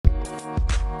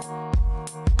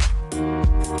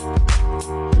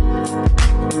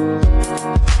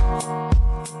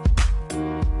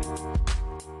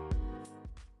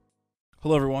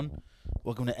Hello, everyone.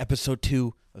 Welcome to episode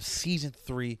 2 of season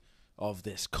 3 of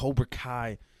this Cobra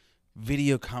Kai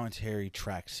video commentary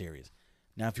track series.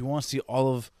 Now, if you want to see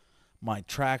all of my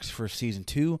tracks for season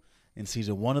 2 and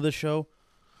season 1 of the show,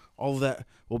 all of that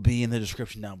will be in the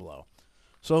description down below.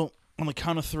 So, on the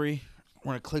count of 3, we're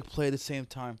going to click play at the same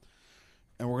time,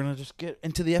 and we're going to just get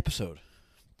into the episode.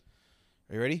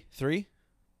 Are you ready? 3,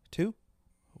 2,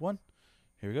 1.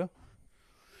 Here we go.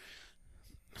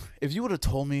 If you would have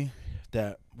told me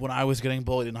that when I was getting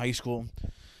bullied in high school,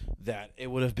 that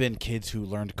it would have been kids who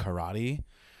learned karate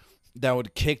that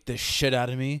would kick the shit out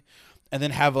of me and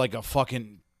then have like a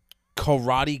fucking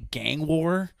karate gang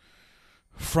war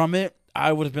from it,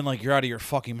 I would have been like, you're out of your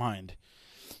fucking mind.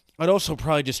 I'd also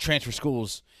probably just transfer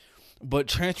schools, but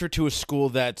transfer to a school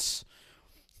that's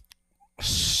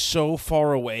so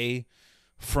far away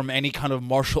from any kind of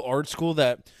martial arts school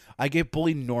that I get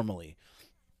bullied normally.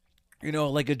 You know,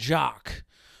 like a jock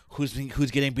who's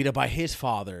getting beat up by his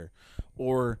father,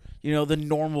 or, you know, the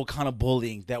normal kind of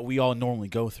bullying that we all normally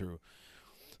go through.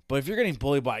 But if you're getting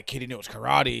bullied by a kid who knows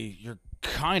karate, you're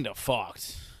kind of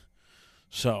fucked.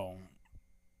 So,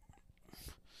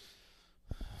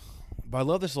 but I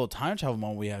love this little time travel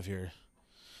moment we have here.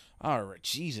 All right,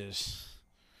 Jesus.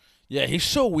 Yeah, he's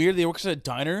so weird that he works at a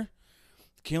diner.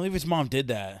 Can't believe his mom did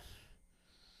that.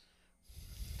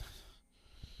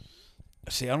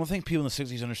 See, I don't think people in the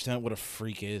 60s understand what a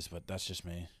freak is, but that's just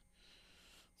me.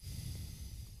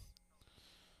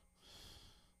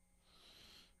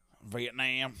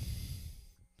 Vietnam.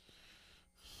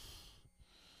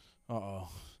 Uh-oh.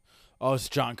 Oh, it's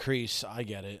John Kreese. I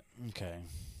get it. Okay.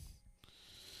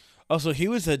 Oh, so he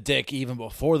was a dick even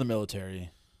before the military.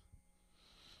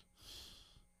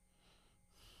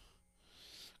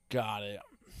 Got it.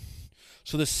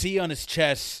 So the C on his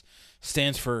chest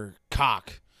stands for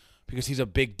cock, because he's a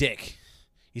big dick.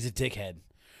 He's a dickhead.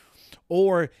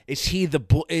 Or is he the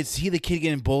kid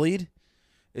getting bullied?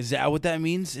 Is that what that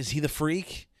means? Is he the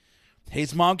freak?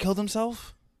 His mom killed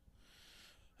himself?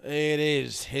 It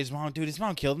is. His mom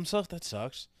killed himself? That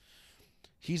sucks.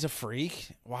 He's a freak?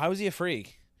 Why was he a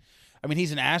freak? I mean,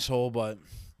 he's an asshole, but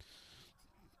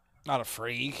not a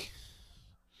freak.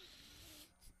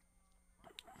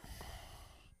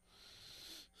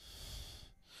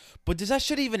 But does that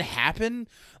shit even happen?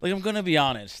 Like, I'm gonna be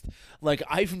honest. Like,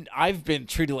 I've been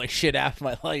treated like shit half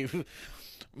my life.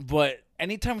 But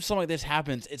anytime something like this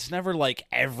happens, it's never like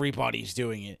everybody's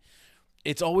doing it.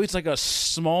 It's always like a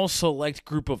small select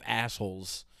group of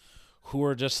assholes who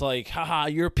are just like, haha,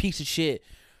 you're a piece of shit.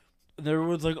 And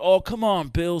everyone's like, oh, come on,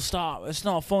 Bill, stop. It's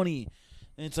not funny.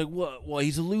 And it's like, what? Well,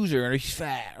 he's a loser, or he's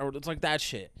fat, or it's like that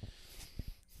shit.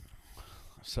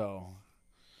 So,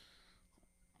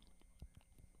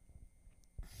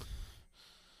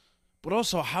 but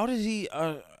also, how does he,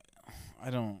 I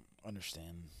don't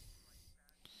understand.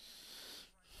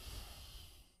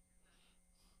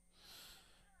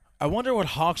 I wonder what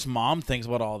Hawk's mom thinks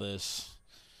about all this.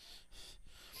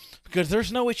 Because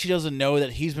there's no way she doesn't know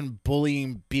that he's been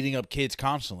bullying, beating up kids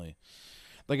constantly.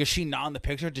 Like, is she not in the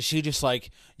picture? Does she just like,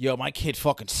 yo, my kid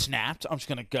fucking snapped, I'm just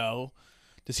gonna go?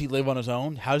 Does he live on his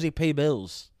own? How does he pay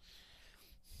bills?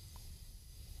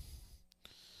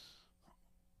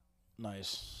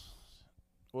 Nice.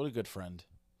 What a good friend.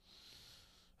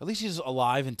 At least he's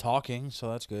alive and talking,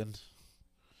 so that's good.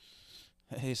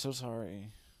 Hey, so sorry.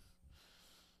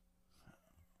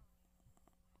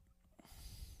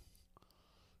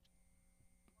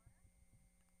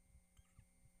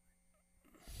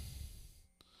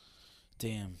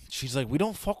 Damn. She's like, we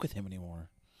don't fuck with him anymore.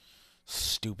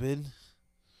 Stupid.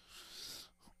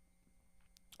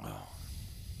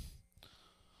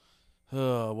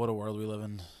 Oh, what a world we live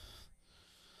in.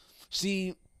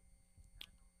 See,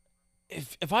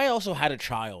 if I also had a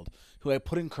child who I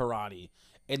put in karate,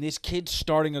 and this kid's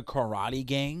starting a karate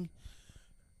gang,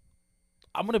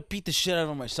 I'm going to beat the shit out of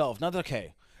him myself. Not that,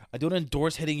 okay, I don't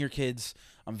endorse hitting your kids.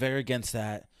 I'm very against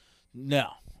that.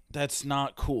 No, that's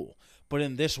not cool. But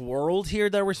in this world here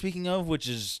that we're speaking of, which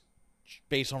is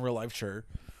based on real life, sure,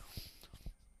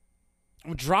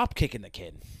 I'm drop kicking the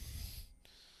kid.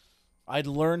 I'd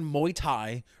learn Muay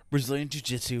Thai, Brazilian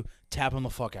Jiu-Jitsu, tap him the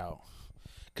fuck out.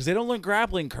 Because they don't learn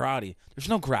grappling karate. There's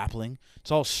no grappling.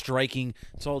 It's all striking.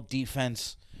 It's all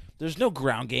defense. There's no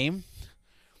ground game.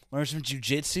 Learn some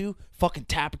jiu-jitsu. Fucking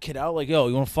tap a kid out like, yo,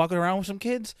 you want to fuck around with some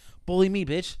kids? Bully me,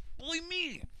 bitch. Bully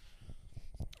me.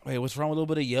 Wait, what's wrong with a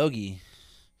little bit of yogi?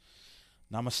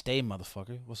 Namaste,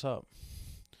 motherfucker. What's up?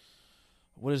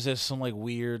 What is this? Some, like,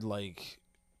 weird, like,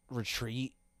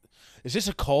 retreat? Is this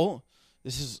a cult?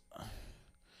 This is...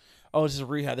 Oh, this is a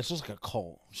rehab. This looks like a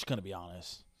cult. I'm just going to be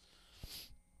honest.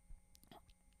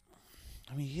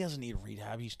 I mean, he doesn't need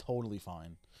rehab. He's totally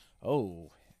fine.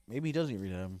 Oh, maybe he does need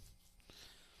rehab.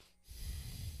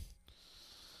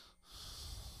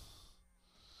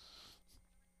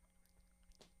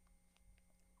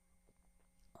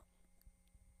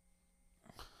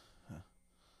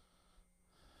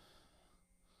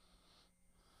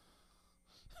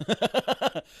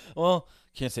 Well,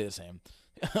 can't say the same.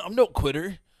 I'm no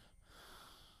quitter.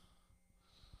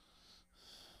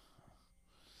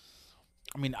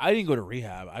 I mean, I didn't go to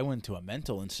rehab. I went to a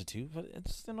mental institute, but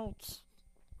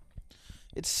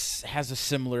it's has a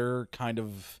similar kind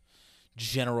of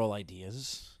general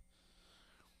ideas.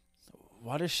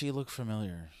 Why does she look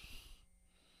familiar?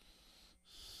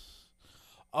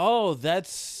 Oh,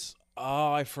 that's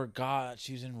I forgot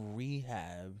she's in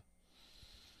rehab.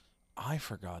 I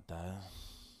forgot that.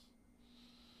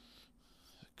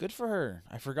 Good for her.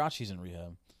 I forgot she's in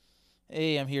rehab.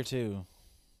 Hey, I'm here too.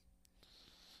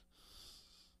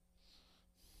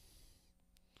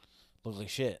 Look like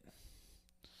shit.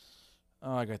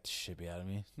 Oh, I got the shit beat out of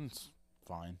me. It's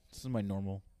fine. This is my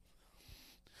normal.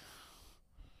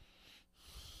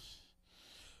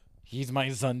 He's my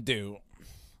son too.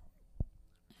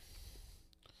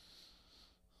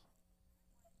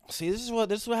 See, this is what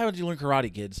happens when you learn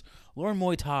karate, kids. Learn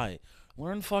Muay Thai.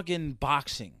 Learn fucking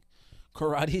boxing.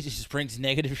 Karate just brings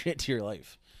negative shit to your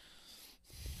life.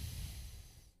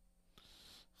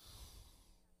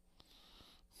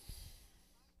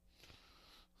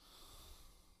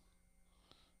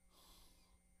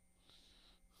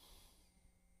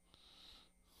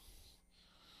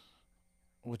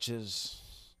 Which is,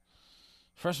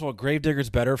 first of all, Gravedigger's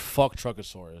better. Fuck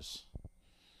Truckosaurus.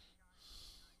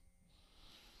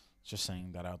 Just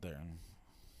saying that out there.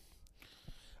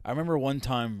 I remember one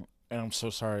time, and I'm so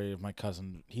sorry if my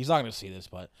cousin, he's not gonna see this,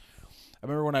 but I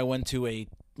remember when I went to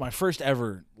my first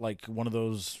ever like one of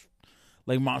those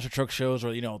like monster truck shows,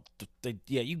 or yeah,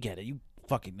 you get it, you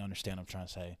fucking understand what I'm trying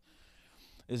to say.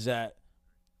 Is that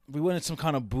we went in some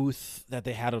kind of booth that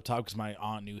they had up top because my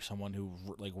aunt knew someone who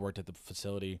like worked at the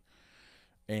facility,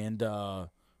 and I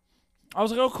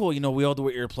was like, oh cool, we all do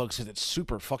wear earplugs because it's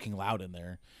super fucking loud in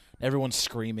there. Everyone's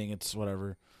screaming. It's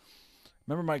whatever.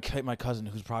 Remember my cousin,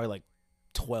 who's probably like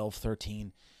 12,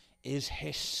 13, is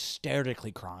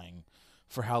hysterically crying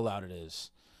for how loud it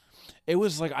is. It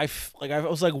was like I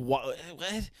was like, what?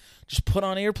 Just put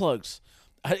on earplugs.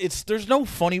 There's no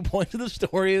funny point to the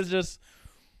story. It's just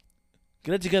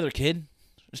get it together, kid.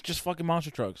 It's just fucking monster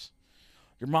trucks.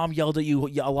 Your mom yelled at you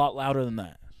a lot louder than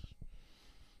that.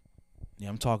 Yeah,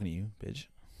 I'm talking to you, bitch.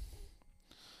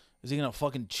 Is he gonna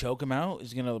fucking choke him out?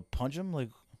 Is he gonna punch him? Like,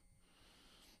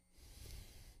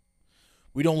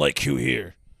 we don't like you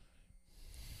here.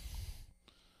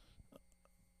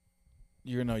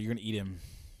 You're gonna eat him.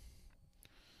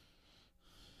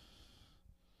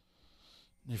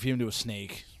 You feed him to a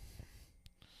snake.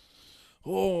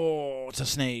 Oh, it's a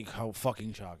snake. How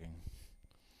fucking shocking.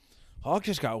 Hawk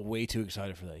just got way too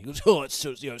excited for that. He goes, oh, it's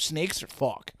so, snakes are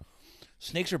fuck.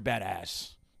 Snakes are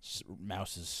badass.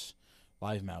 Mouses.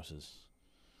 Live mouses.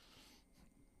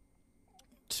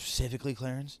 Specifically,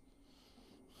 Clarence?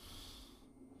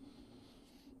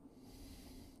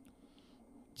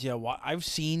 Yeah, I've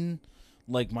seen,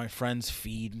 like, my friends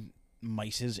feed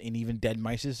mices and even dead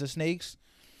mices to snakes.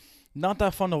 Not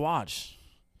that fun to watch.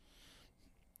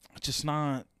 It's just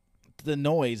not the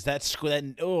noise. That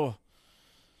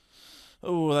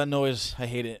noise. I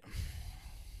hate it.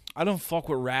 I don't fuck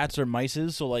with rats or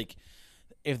mices, so like,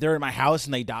 if they're in my house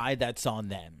and they die, that's on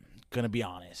them. Gonna be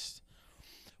honest.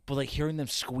 But like hearing them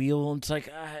squeal, it's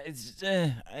like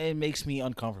it makes me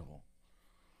uncomfortable.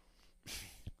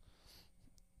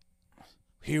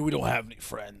 Here we don't have any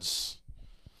friends.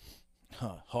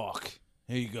 Huh, Hawk.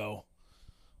 Here you go.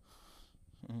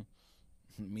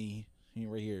 Me.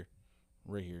 Right here.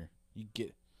 Right here. You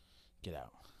get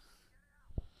out.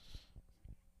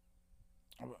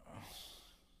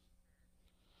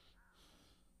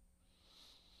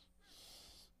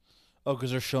 Oh,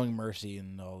 because they're showing mercy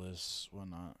and all this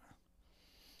whatnot.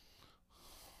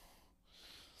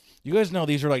 You guys know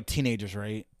these are like teenagers,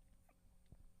 right?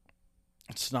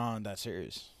 It's not that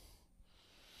serious.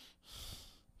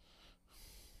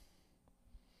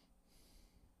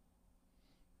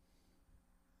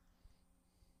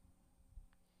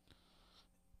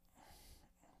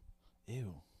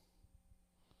 Ew.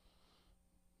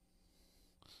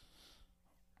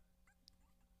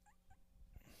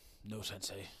 No,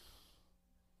 sensei.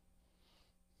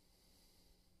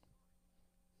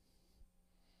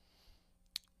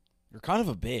 You're kind of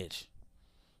a bitch.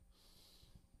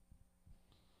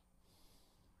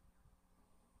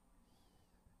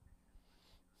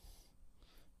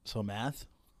 So math?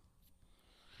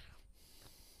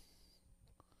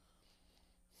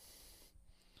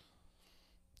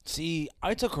 See,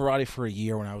 I took karate for a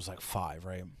year when I was like 5,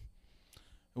 right?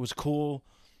 It was cool.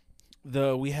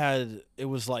 We had, it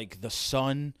was like the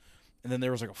son, and then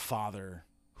there was like a father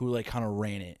who like kind of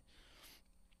ran it.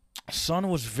 Son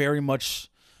was very much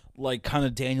like kind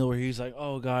of Daniel, where he's like,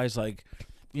 oh guys, like,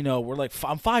 we're like,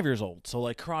 I'm 5 years old, so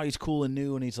like karate's cool and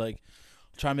new, and he's like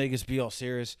trying to make us be all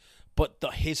serious. But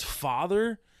his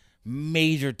father,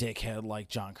 major dickhead like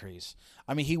John Kreese.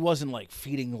 I mean, he wasn't like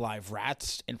feeding live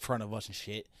rats in front of us and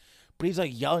shit, but he's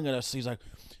like yelling at us. He's like,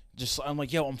 I'm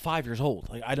like, yo, I'm 5 years old.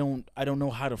 Like, I don't know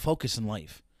how to focus in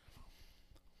life.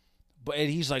 But and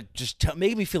he's like, just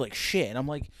making me feel like shit. And I'm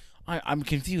like, I'm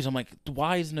confused. I'm like,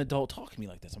 why is an adult talking to me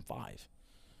like this? I'm 5.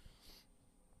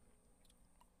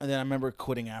 And then I remember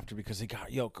quitting after because they got,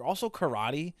 also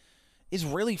karate is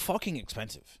really fucking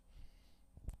expensive.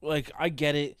 Like, I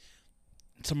get it.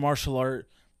 It's a martial art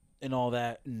and all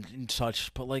that and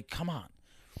such, but like, come on.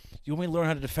 You want me to learn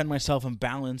how to defend myself and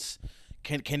balance?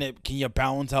 Can you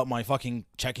balance out my fucking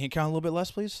checking account a little bit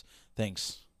less, please?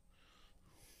 Thanks.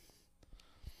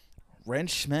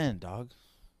 Wrenchman, dog.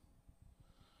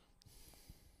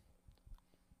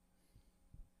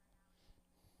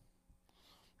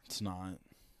 It's not.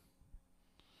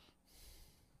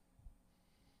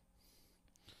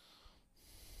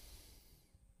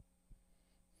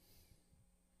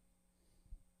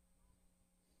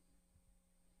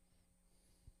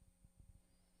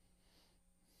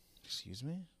 Excuse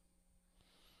me?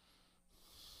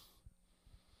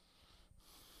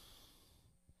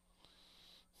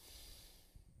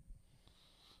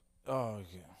 Oh,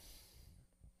 okay.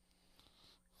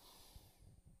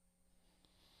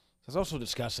 That's also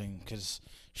disgusting because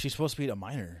she's supposed to be a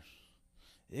minor.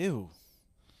 Ew.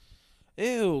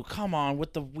 Ew, come on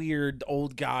with the weird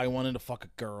old guy wanting to fuck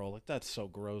a girl. Like, that's so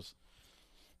gross.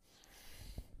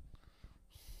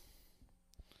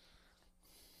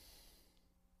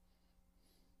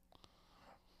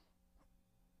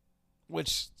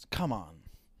 Which, come on.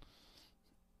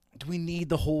 Do we need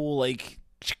the whole, like,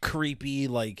 creepy,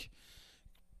 like,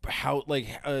 how, like,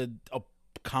 a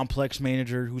complex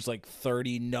manager who's, like,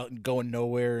 30, going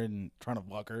nowhere and trying to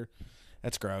fuck her?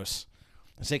 That's gross.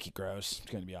 That's icky gross,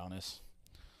 to be honest.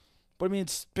 But, I mean,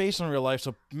 it's based on real life,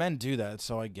 so men do that,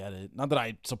 so I get it. Not that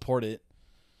I support it,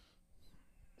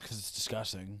 because it's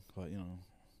disgusting, but,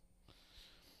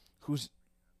 Who's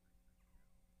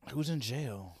in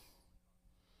jail?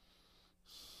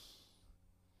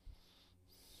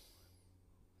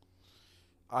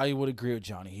 I would agree with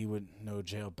Johnny. He would know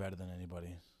jail better than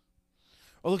anybody.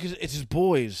 Oh, look, it's his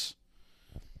boys.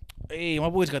 Hey, my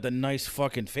boy's got the nice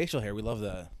fucking facial hair. We love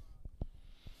that.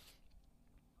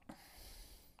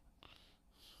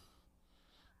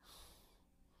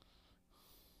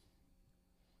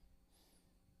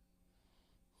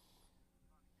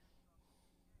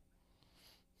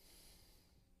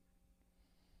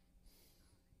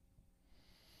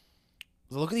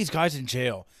 Look at these guys in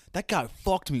jail. That guy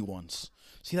fucked me once.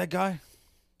 See that guy?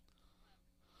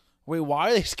 Wait, why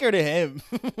are they scared of him?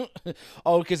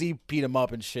 Oh, because he beat him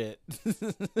up and shit.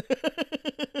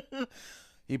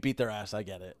 He beat their ass. I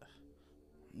get it.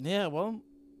 Yeah, well,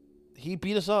 he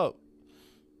beat us up.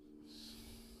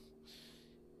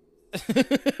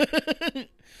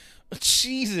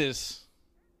 Jesus.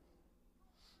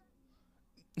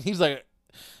 He's like,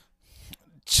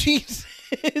 Jesus.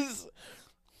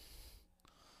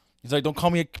 He's like, don't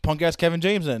call me a punk ass Kevin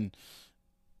James then.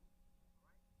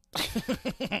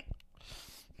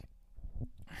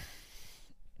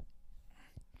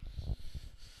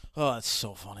 Oh, that's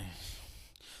so funny.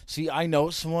 See, I know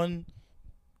someone,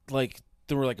 like,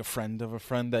 they were like a friend of a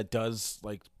friend that does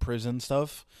like prison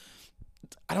stuff.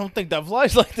 I don't think that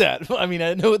flies like that. I mean,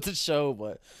 I know it's a show,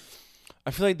 but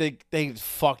I feel like they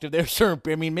fucked if they're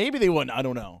certain. I mean, maybe they wouldn't. I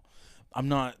don't know. I'm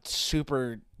not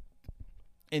super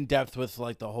in depth with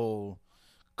like the whole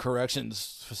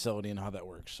corrections facility and how that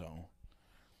works. So,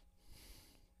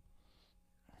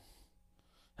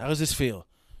 how does this feel?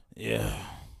 Yeah.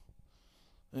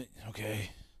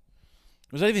 Okay.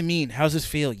 What does that even mean? How does this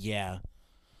feel? Yeah.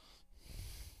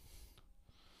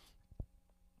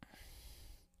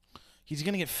 He's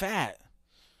gonna get fat.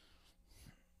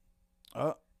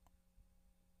 Uh.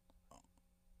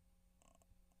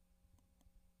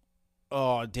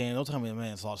 Oh, damn! Don't tell me the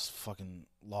man's lost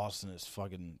in his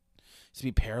fucking. To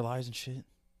be paralyzed and shit.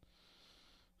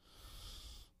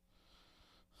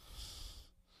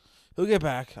 He'll get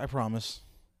back. I promise.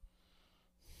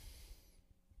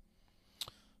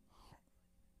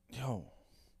 Yo.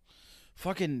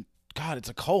 Fucking. God, it's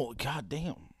a cult. God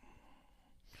damn.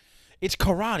 It's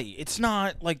karate. It's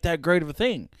not like that great of a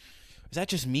thing. Is that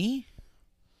just me?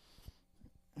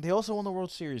 They also won the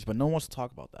World Series, but no one wants to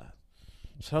talk about that.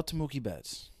 Shout out to Mookie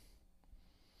Betts.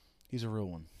 He's a real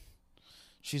one.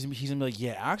 He's gonna be like,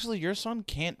 yeah, actually, your son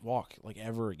can't walk like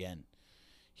ever again.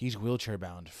 He's wheelchair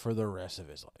bound for the rest of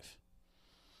his life.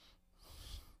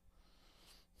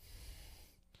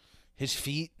 His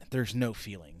feet, there's no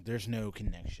feeling. There's no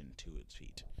connection to his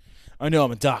feet. I know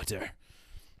I'm a doctor.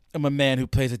 I'm a man who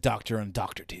plays a doctor on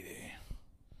Doctor TV.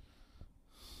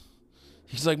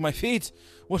 He's like, my feet?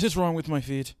 What is wrong with my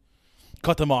feet?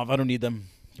 Cut them off. I don't need them.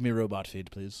 Give me robot feet,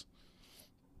 please.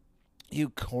 You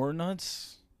corn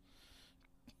nuts?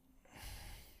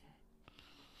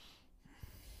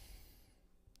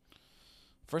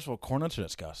 First of all, corn nuts are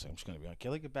disgusting. I'm just going to be like,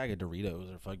 get like a bag of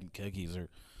Doritos or fucking cookies or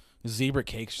zebra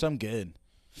cakes or something good.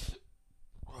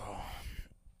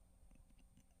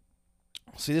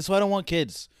 See, this is why I don't want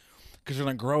kids. Because they're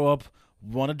going to grow up,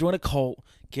 want to join a cult,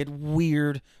 get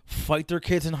weird, fight their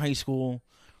kids in high school,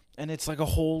 and it's like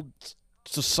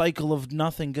it's a cycle of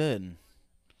nothing good.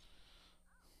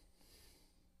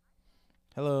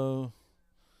 Hello.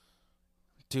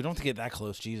 Dude, don't have to get that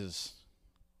close, Jesus.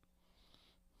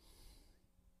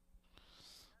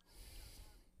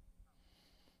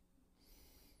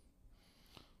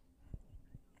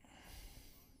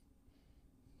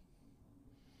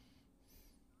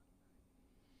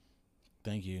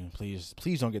 Thank you.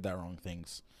 Please don't get that wrong.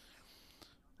 Things.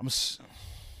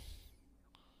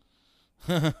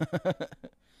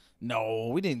 No,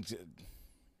 we didn't.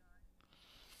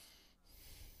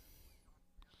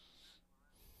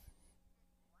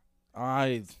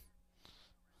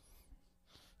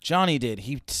 Johnny did.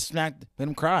 He smacked, made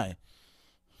him cry.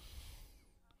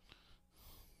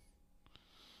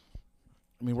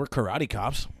 I mean, we're karate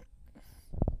cops.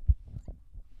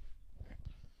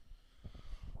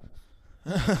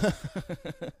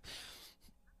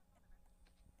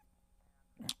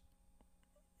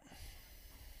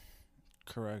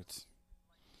 Correct.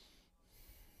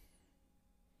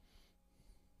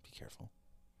 Be careful.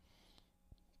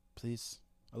 Please.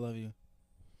 I love you.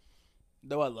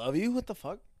 No, I love you? What the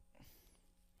fuck?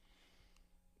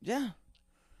 Yeah.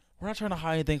 We're not trying to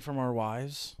hide anything from our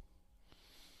wives.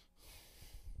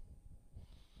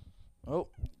 Oh.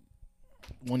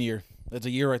 1 year. That's a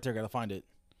year right there. Gotta find it.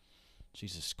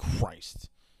 Jesus Christ.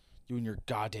 You and your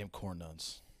goddamn corn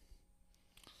nuts.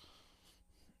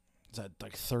 Is that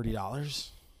like $30?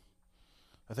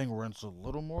 I think rent's a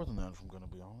little more than that, if I'm going to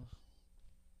be honest.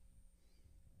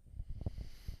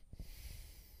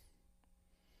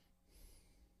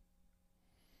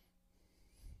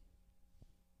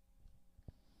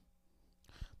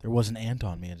 There was an ant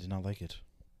on me. I did not like it.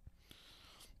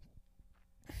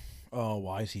 Oh,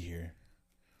 why is he here?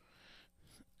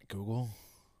 Google?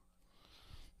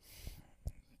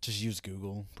 Just use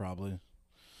Google, probably.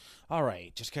 All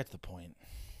right, just get to the point.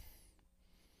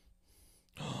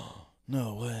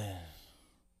 No way.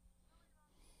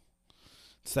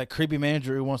 It's that creepy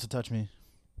manager who wants to touch me.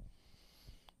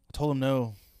 I told him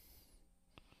no.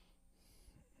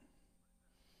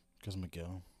 Because I'm a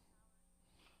go.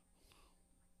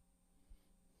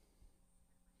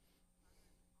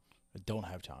 I don't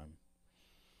have time.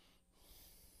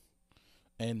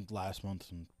 And last month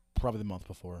and probably the month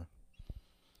before.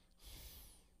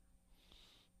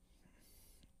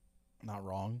 Not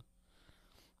wrong.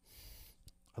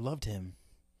 I loved him.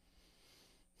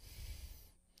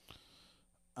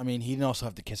 I mean, he didn't also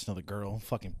have to kiss another girl.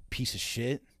 Fucking piece of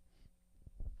shit.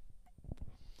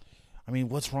 I mean,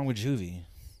 what's wrong with Juvie?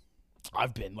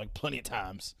 I've been, like, plenty of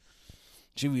times.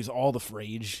 Juvie's all the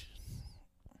rage.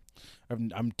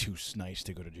 I'm too nice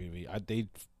to go to Juvie. They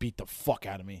beat the fuck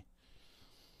out of me.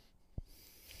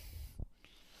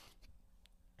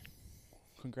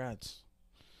 Congrats.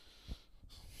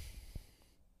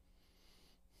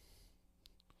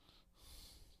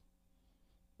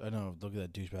 I know. Look at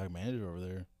that douchebag manager over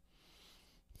there.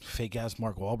 Fake ass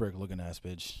Mark Wahlberg looking ass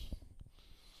bitch.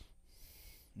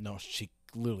 No, she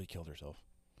literally killed herself.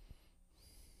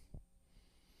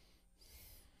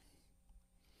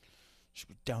 She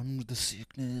was down with the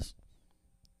sickness.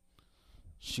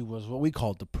 She was what we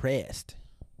call depressed.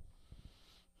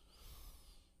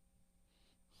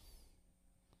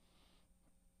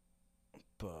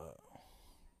 But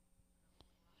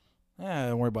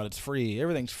don't worry about it. It's free.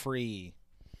 Everything's free.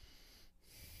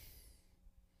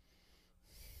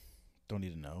 Don't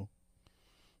need to know.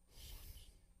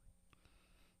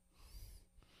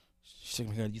 She's like,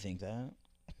 oh my God, you think that?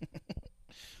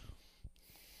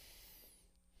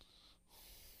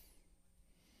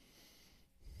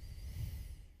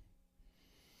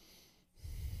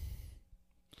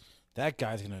 That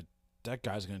guy's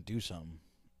gonna do something.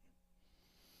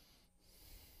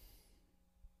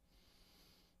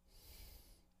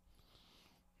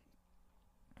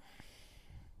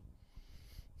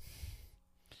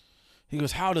 He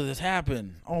goes, how did this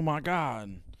happen? Oh my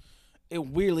god. It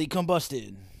weirdly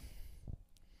combusted.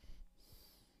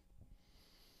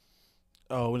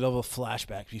 Oh, we love a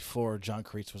flashback before John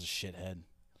Kreese was a shithead.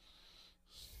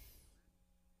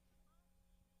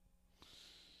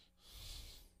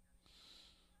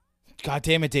 God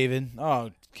damn it, David.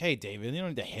 Oh, okay, David. You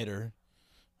don't need to hit her.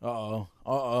 Uh-oh.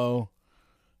 Uh-oh.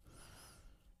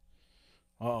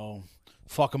 Uh-oh.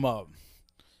 Fuck him up.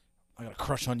 I got a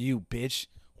crush on you, bitch.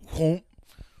 Whoop.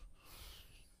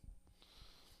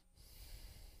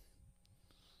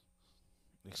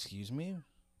 Excuse me?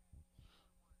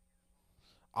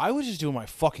 I was just doing my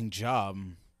fucking job.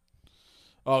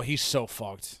 Oh, he's so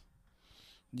fucked.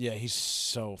 Yeah, he's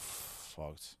so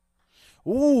fucked.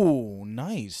 Ooh,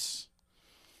 nice.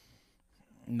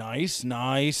 Nice,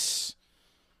 nice.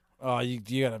 You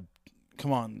gotta...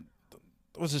 Come on.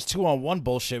 What's this 2-on-1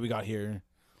 bullshit we got here?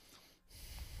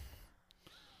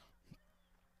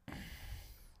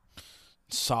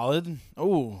 Solid.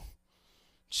 Ooh.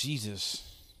 Jesus.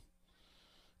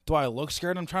 Do I look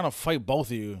scared? I'm trying to fight both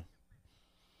of you.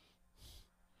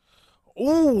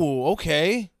 Ooh,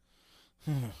 okay.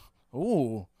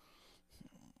 Ooh.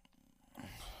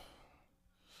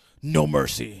 No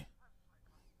mercy.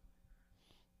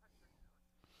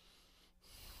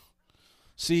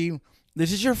 See,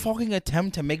 this is your fucking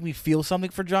attempt to make me feel something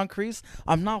for John Kreese.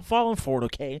 I'm not falling for it,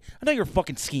 okay? I know your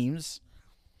fucking schemes.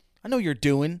 I know what you're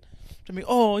doing. To me,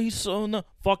 oh, he's so no.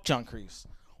 Fuck John Kreese.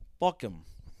 Fuck him.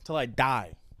 Till I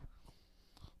die.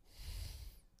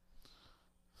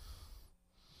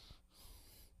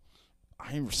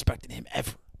 I ain't respected him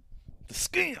ever. The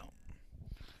scam.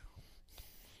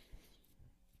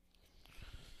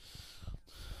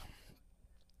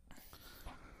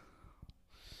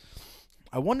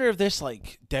 I wonder if this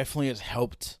like definitely has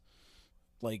helped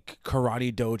like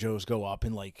karate dojos go up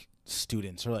in like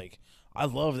students or like I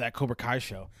love that Cobra Kai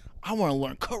show. I want to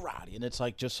learn karate, and it's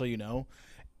like just so you know,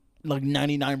 like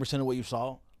 99% of what you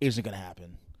saw isn't gonna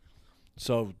happen.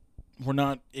 So we're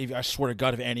not. If I swear to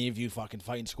God, if any of you fucking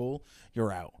fight in school,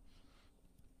 you're out.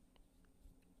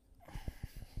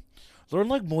 Learn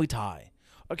like Muay Thai.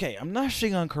 Okay, I'm not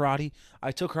shitting on karate.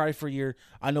 I took karate for a year.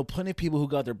 I know plenty of people who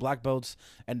got their black belts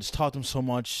and just taught them so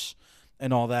much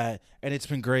and all that, and it's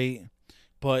been great.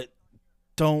 But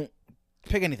don't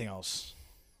pick anything else.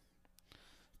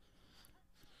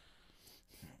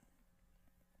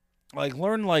 Like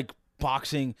learn like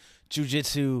boxing,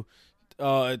 jujitsu,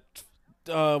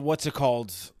 what's it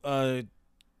called? I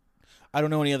don't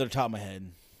know any other top of my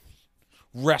head.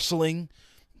 Wrestling,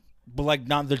 but like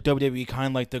not the WWE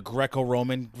kind, like the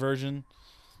Greco-Roman version.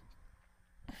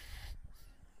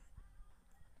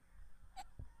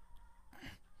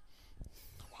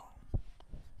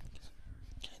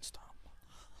 Can't stop.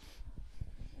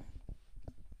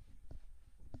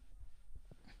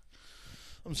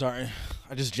 I'm sorry.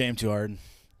 I just jammed too hard.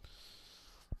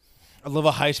 I love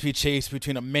a high-speed chase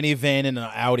between a minivan and an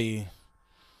Audi.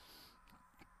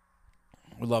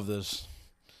 We love this.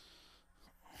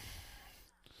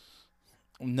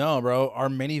 No, bro. Our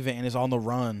minivan is on the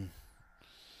run.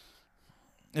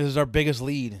 This is our biggest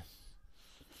lead.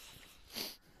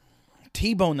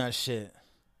 T-bone that shit.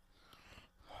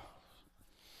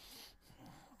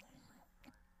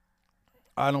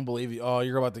 I don't believe you. Oh,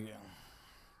 you're about to get...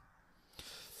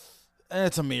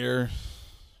 It's a mirror.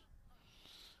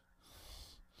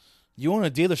 You own a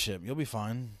dealership. You'll be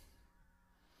fine.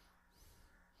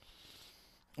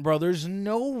 Bro, there's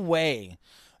no way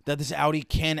that this Audi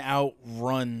can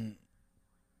outrun,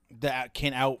 that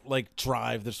can like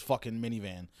drive this fucking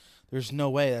minivan. There's no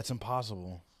way. That's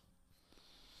impossible.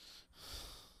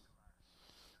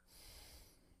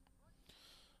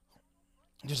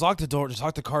 Just lock the door. Just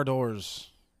lock the car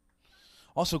doors.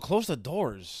 Also, close the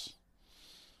doors.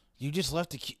 You just left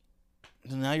the key.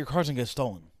 Now your car's gonna get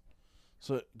stolen.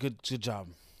 So good job.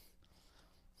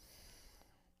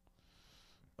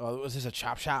 Was this a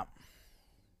chop shop?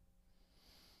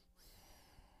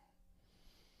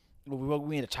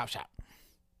 We need a chop shop.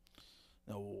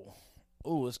 No.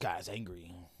 Oh, this guy's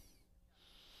angry.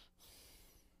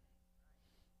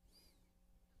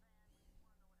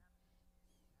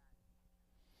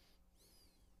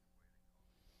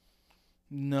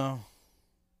 No.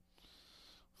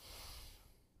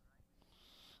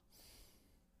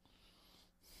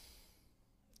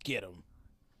 Get him.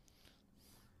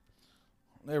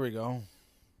 There we go.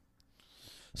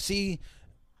 See,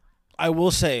 I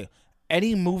will say,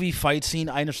 any movie fight scene,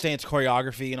 I understand it's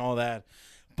choreography and all that,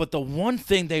 but the one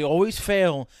thing they always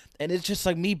fail, and it's just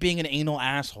like me being an anal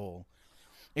asshole,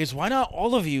 is why not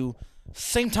all of you,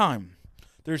 same time?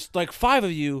 There's like 5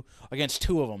 of you against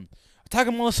 2 of them. Attack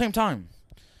them all at the same time.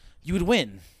 you would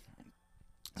win.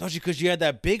 Especially because you had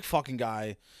that big fucking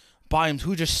guy by him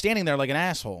who just standing there like an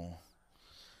asshole.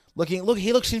 He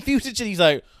looks confused and shit. He's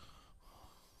like,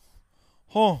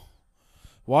 huh,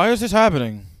 why is this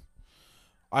happening?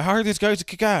 I hired these guys to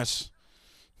kick ass,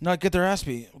 not get their ass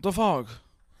beat. What the fuck?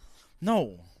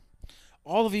 No.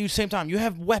 All of you, same time. You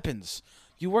have weapons.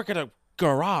 You work at a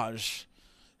garage.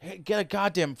 Hey, get a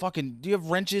goddamn fucking... Do you have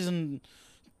wrenches and...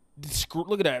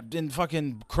 Look at that. And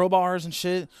fucking crowbars and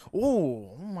shit.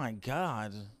 Oh my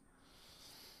god.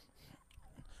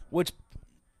 Which...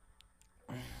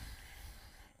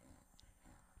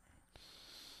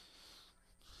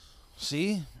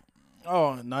 See?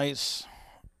 Oh, nice.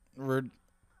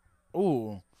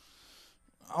 Ooh.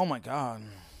 Oh my god.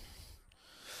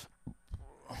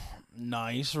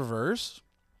 Nice reverse.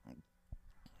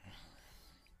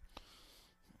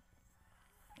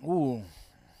 Ooh.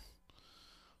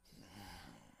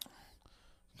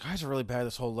 Guys are really bad at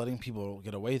this whole letting people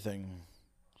get away thing.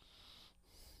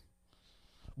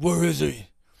 Where is he?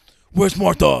 Where's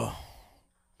Martha?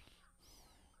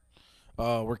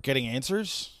 We're getting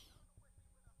answers?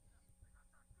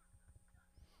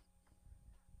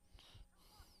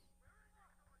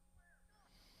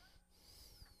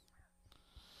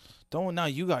 Don't now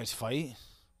you guys fight.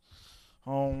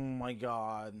 Oh my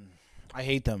god. I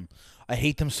hate them. I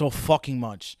hate them so fucking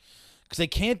much. Cause they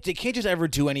can't just ever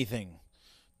do anything.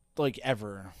 Like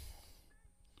ever.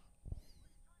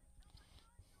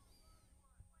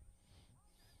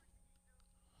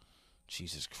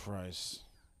 Jesus Christ.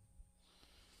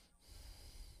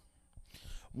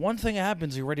 One thing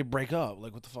happens, you're ready to break up.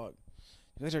 Like what the fuck?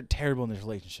 You guys are terrible in this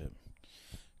relationship.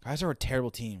 Guys are a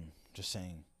terrible team. Just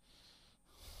saying.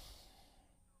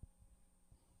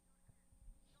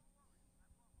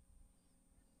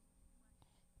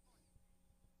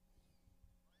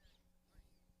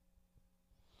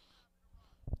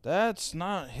 That's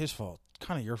not his fault.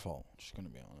 Kind of your fault. Just gonna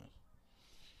be honest.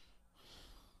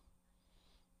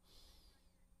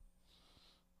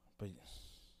 But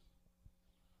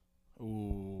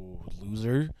ooh,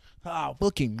 loser. Ah,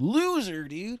 fucking loser,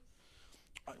 dude.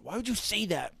 Why would you say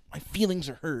that? My feelings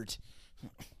are hurt.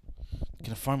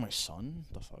 Can I find my son?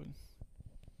 The fuck?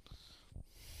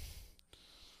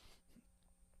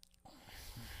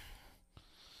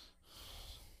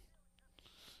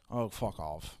 Oh, fuck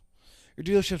off. Your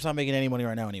dealership's not making any money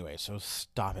right now anyway, so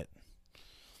stop it.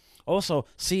 Also,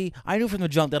 see, I knew from the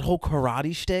jump that whole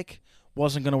karate shtick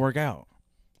wasn't going to work out.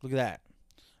 Look at that.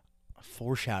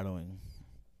 Foreshadowing.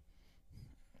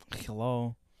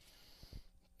 Hello?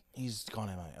 He's gone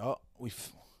at my... Oh,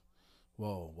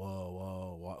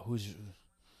 Whoa. Who's...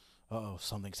 Uh-oh,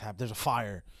 something's happened. There's a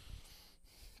fire.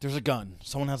 There's a gun.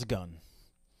 Someone has a gun.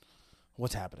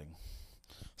 What's happening?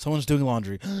 Someone's doing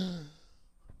laundry.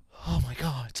 Oh my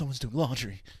god, someone's doing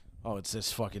laundry. Oh, it's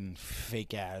this fucking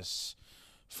fake ass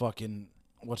fucking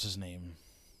what's his name?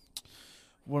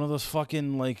 One of those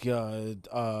fucking like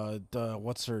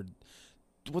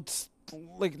what's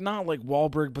like not like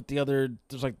Wahlberg, but the other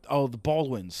there's like the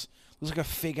Baldwins. Looks like a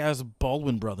fake ass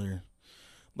Baldwin brother.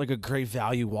 Like a Great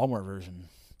Value Walmart version.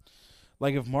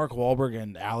 Like if Mark Wahlberg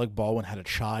and Alec Baldwin had a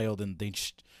child and they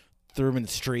just threw him in the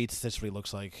streets, that's what he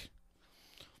looks like.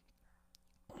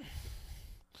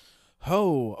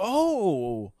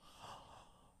 Oh.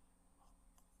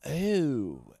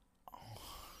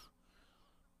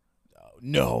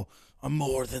 No, I'm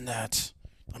more than that.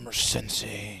 I'm her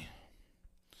sensei.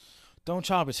 Don't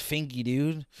chop his finky,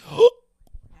 dude.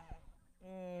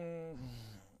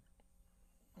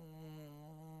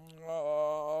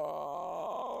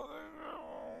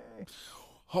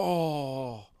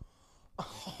 Oh.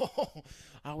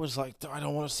 I was like, I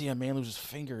don't want to see a man lose his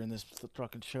finger in this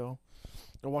fucking show.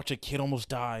 I watch a kid almost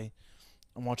die.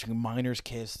 I'm watching minors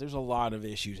kiss. There's a lot of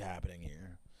issues happening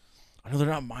here. I know they're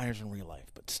not minors in real life,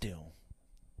 but still.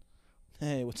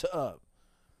 Hey, what's up?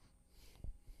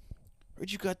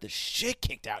 Heard you got the shit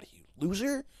kicked out of you,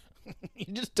 loser. You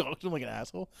just talked to him like an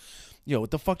asshole. Yo, what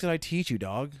the fuck did I teach you,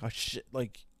 dog? What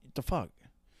the fuck?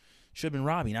 Should have been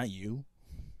Robbie, not you.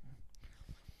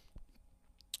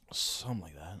 Something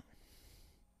like that.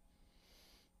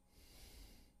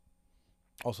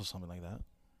 Also something like that.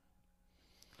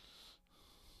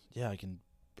 Yeah, I can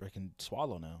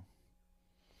swallow now.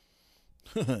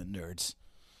 Nerds.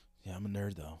 Yeah, I'm a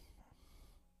nerd though.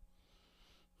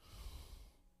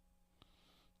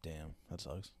 Damn, that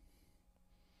sucks.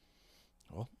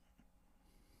 Well,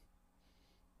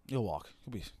 you'll walk.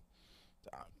 You'll be.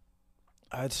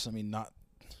 Not.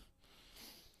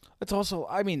 It's also,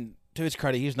 to his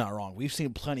credit, he's not wrong. We've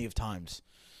seen plenty of times.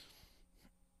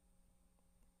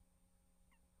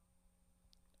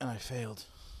 And I failed.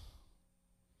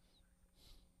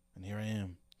 And here I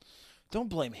am. Don't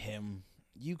blame him.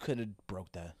 You could have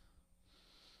broke that.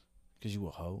 Because you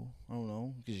a hoe? I don't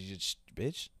know. Because you just,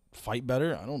 bitch, fight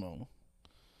better? I don't know.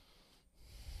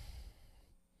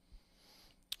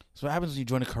 So what happens when you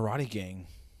join a karate gang?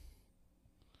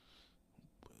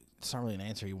 It's not really an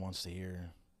answer he wants to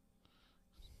hear.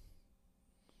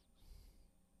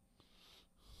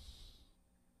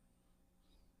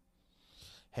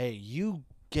 Hey, you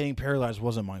getting paralyzed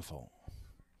wasn't my fault.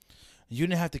 You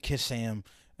didn't have to kiss Sam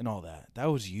and all that. That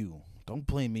was you. Don't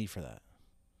blame me for that.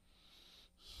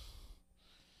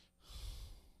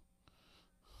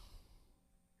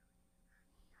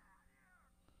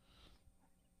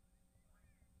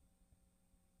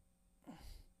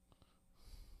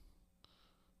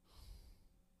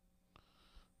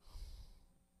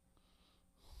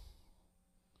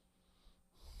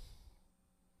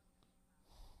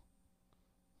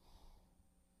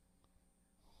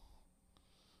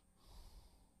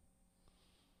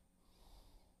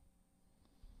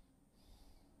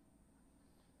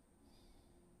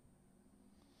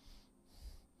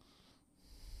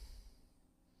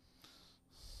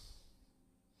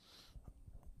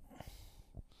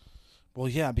 Well,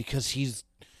 yeah, because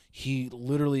he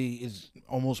literally is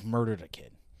almost murdered a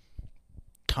kid.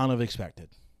 Kind of expected.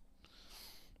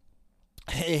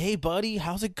 Hey, buddy,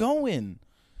 how's it going?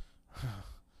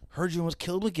 Heard you almost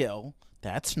killed Miguel.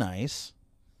 That's nice.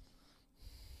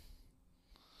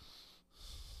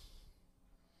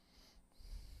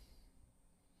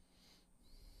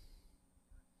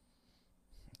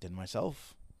 Did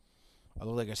myself. I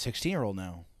look like a 16-year-old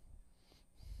now.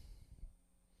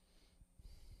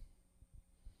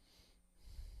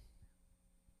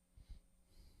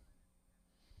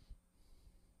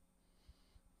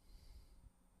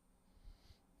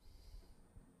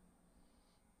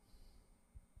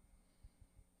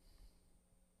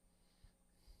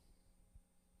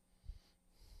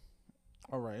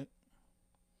 All right.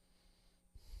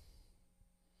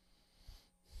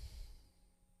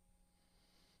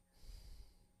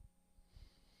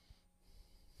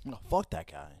 Oh, fuck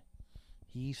that guy.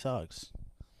 He sucks.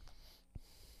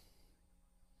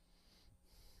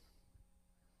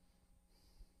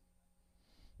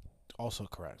 Also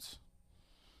correct.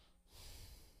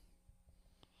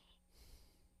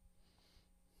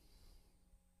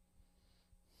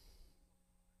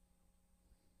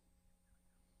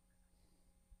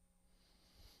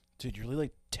 Dude, you're really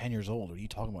like 10 years old. What are you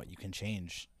talking about? You can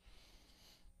change.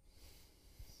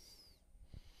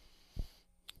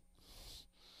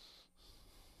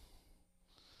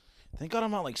 Thank God I'm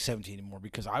not like 17 anymore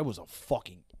because I was a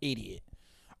fucking idiot.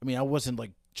 I mean, I wasn't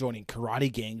like joining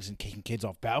karate gangs and kicking kids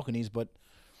off balconies, but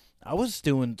I was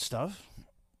doing stuff.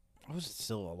 I was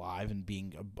still alive and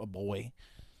being a boy.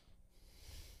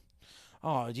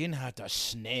 Oh, you didn't have to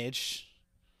snitch.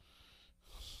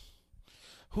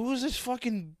 Who is this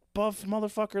fucking buff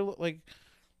motherfucker? Like,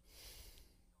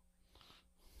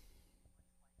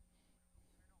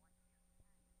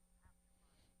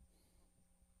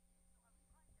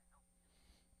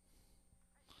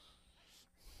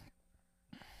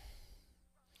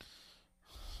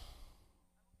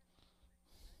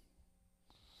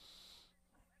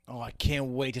 oh, I can't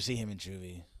wait to see him in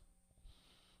juvie.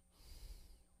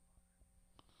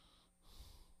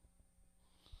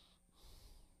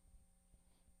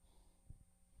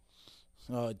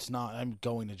 Oh, it's not. I'm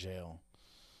going to jail.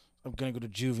 I'm gonna go to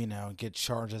juvie now and get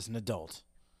charged as an adult.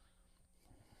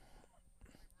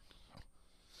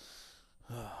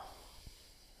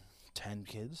 10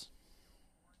 kids?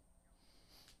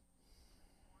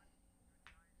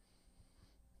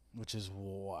 Which is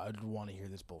why I'd want to hear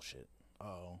this bullshit.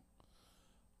 Oh.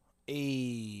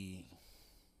 Hey.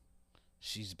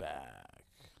 She's back.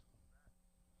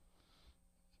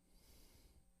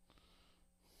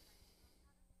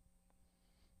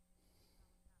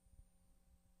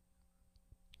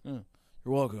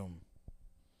 You're welcome.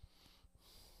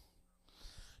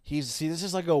 This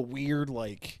is like a weird,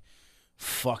 like,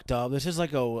 fucked up. This is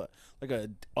like a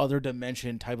other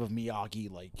dimension type of Miyagi,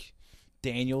 like,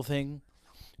 Daniel thing.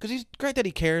 Because he's great that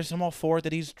he cares. I'm all for it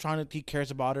that he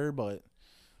cares about her, but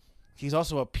he's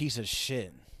also a piece of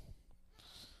shit.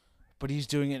 But he's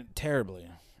doing it terribly.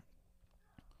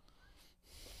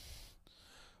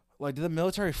 Like, did the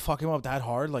military fuck him up that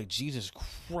hard? Like, Jesus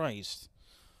Christ.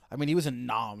 I mean, he was in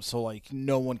Nam, so, like,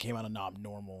 no one came out of Nam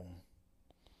normal.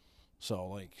 So,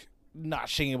 like, not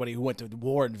shitting anybody who went to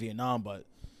war in Vietnam, but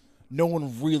no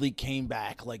one really came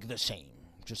back, like, the same.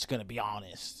 Just gonna be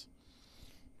honest.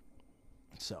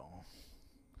 So,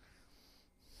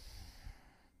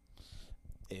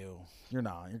 ew. You're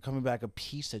not. You're coming back a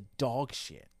piece of dog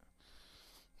shit.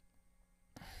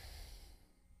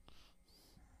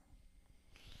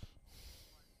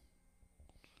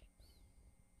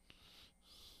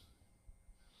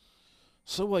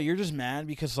 So what? You're just mad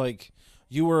because like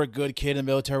you were a good kid and the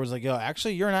military was like, yo,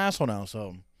 actually you're an asshole now.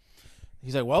 So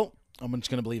he's like, well, I'm just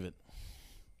gonna believe it.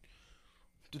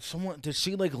 Did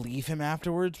she like leave him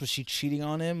afterwards? Was she cheating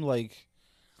on him? Like,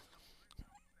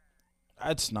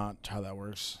 that's not how that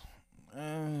works.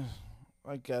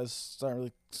 I guess it's not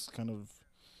really. It's kind of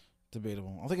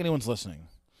debatable. I don't think anyone's listening.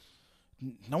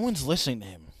 No one's listening to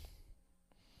him.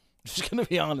 Just gonna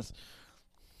be honest.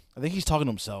 I think he's talking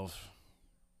to himself.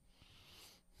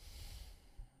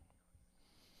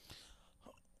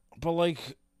 But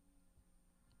like,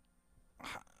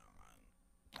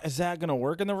 is that gonna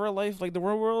work in the real life, like the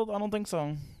real world? I don't think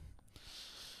so.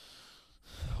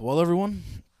 Well, everyone,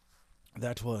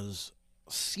 that was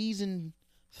season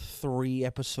 3,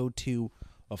 episode 2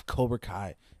 of Cobra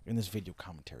Kai in this video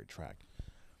commentary track.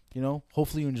 You know,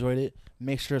 hopefully you enjoyed it.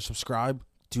 Make sure to subscribe.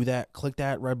 Do that. Click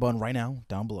that red button right now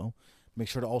down below. Make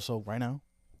sure to also right now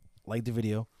like the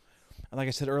video. And like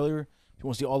I said earlier, if you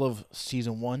want to see all of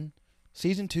season 1,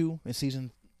 season 2, and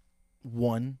season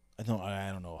 1, I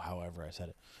don't know. However, I said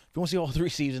it. If you want to see all 3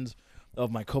 seasons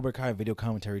of my Cobra Kai video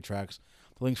commentary tracks,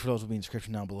 the links for those will be in the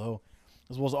description down below,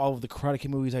 as well as all of the Karate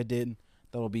Kid movies I did.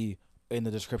 That will be in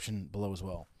the description below as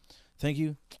well. Thank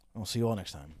you. I'll see you all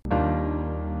next time.